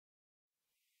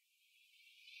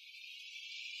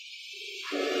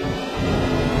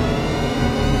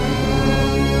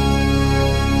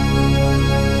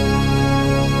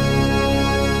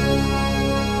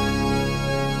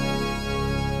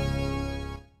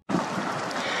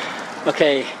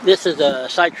Okay, this is a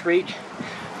side street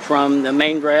from the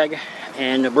main drag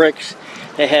and the bricks.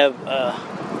 They have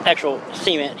actual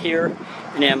cement here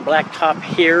and then blacktop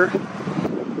here.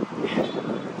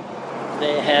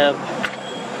 They have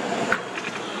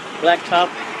blacktop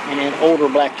and then older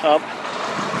blacktop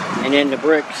and then the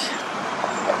bricks.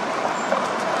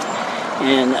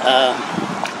 And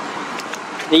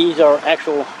these are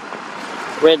actual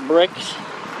red bricks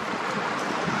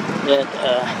that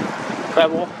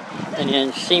travel. And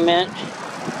then cement,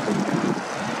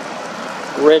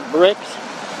 red bricks,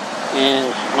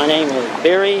 and my name is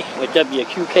Barry with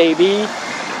WQKB.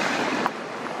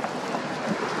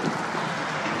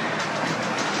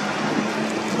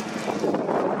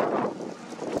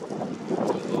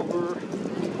 Over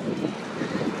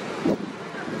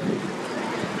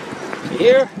to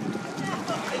here,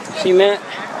 cement,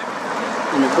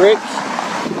 and the bricks,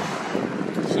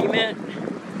 cement.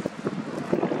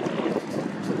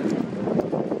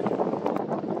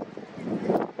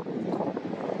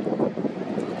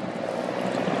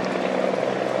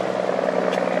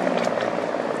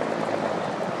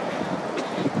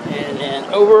 And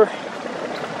then over to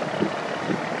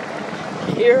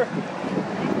here,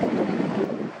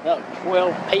 about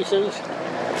 12 paces,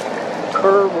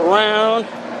 curve around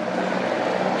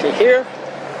to here,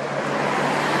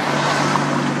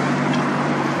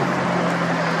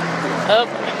 up,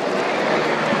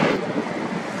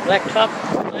 blacktop,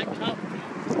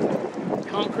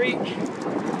 concrete.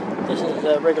 This is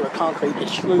regular concrete.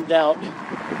 It's smoothed out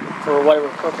for whatever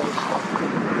purpose.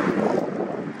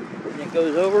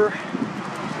 Goes over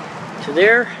to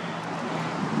there,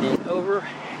 and over,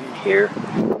 and here.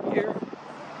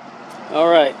 All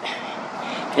right,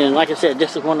 and like I said,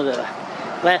 this is one of the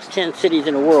last 10 cities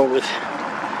in the world with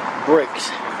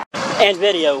bricks and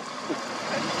video.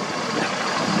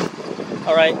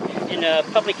 All right, in a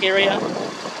public area,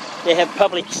 they have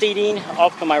public seating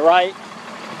off to my right.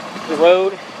 The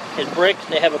road is bricks.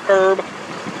 They have a curb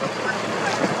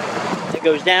that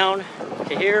goes down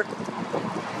to here,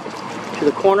 to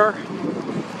the corner.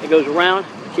 It goes around.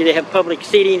 See, they have public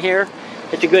seating here.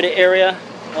 It's a good area,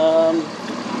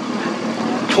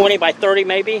 20 by 30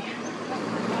 maybe.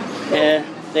 And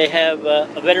they have a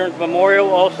Veterans Memorial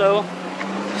also,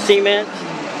 cement,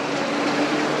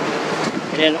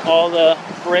 and then all the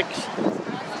bricks.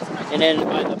 And then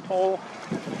by the pole,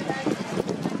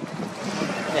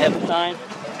 they have a sign.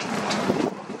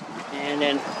 And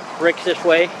then bricks this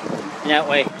way and that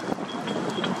way.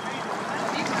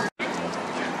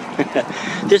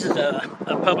 This is a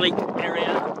public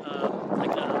area,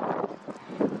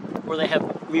 where they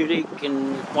have music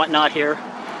and whatnot here.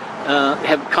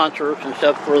 Have concerts and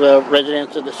stuff for the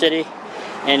residents of the city.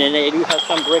 And then they do have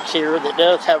some bricks here that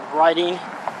does have writing,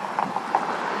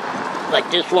 like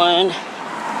this one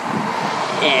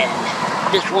and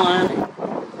this one.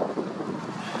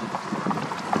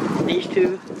 These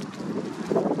two.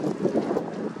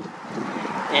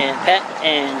 And Pat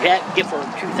and Jack Gifford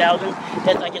 2000.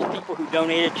 That's, I guess, people who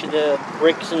donated to the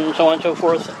bricks and so on and so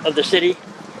forth of the city.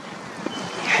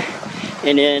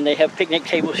 And then they have picnic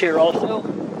tables here also.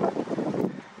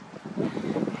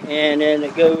 And then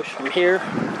it goes from here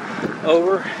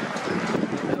over